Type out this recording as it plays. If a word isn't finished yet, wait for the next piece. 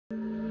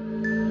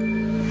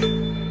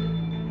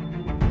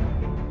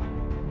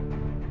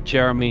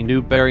Jeremy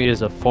Newberry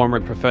is a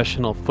former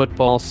professional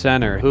football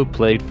center who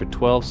played for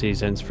 12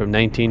 seasons from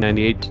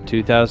 1998 to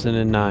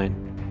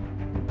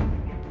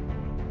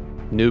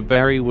 2009.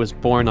 Newberry was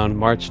born on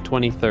March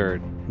 23,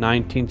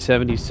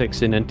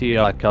 1976 in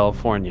Berkeley,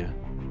 California.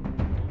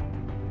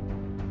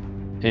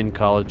 In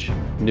college,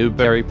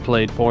 Newberry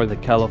played for the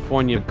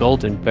California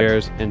Golden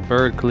Bears in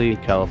Berkeley,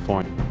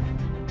 California.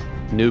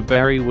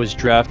 Newberry was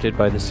drafted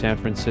by the San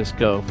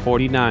Francisco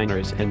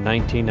 49ers in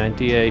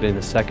 1998 in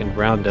the second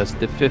round as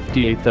the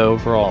 58th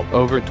overall.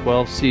 Over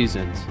 12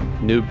 seasons,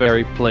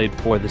 Newberry played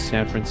for the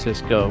San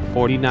Francisco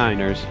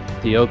 49ers,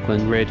 the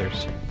Oakland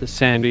Raiders, the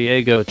San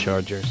Diego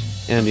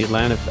Chargers, and the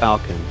Atlanta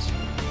Falcons.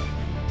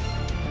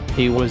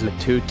 He was a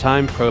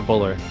two-time Pro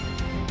Bowler.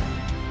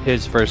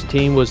 His first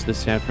team was the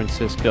San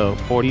Francisco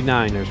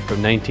 49ers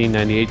from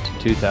 1998 to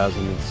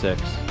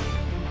 2006.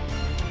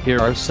 Here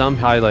are some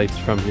highlights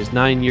from his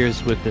 9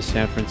 years with the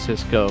San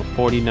Francisco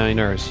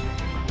 49ers.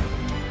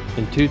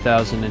 In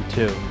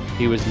 2002,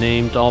 he was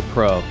named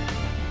All-Pro.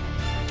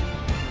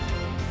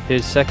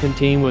 His second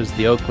team was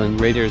the Oakland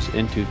Raiders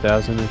in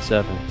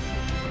 2007.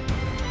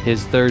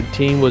 His third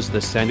team was the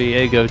San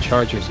Diego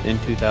Chargers in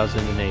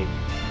 2008.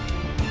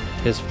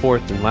 His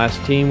fourth and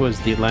last team was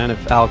the Atlanta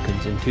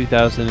Falcons in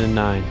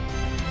 2009.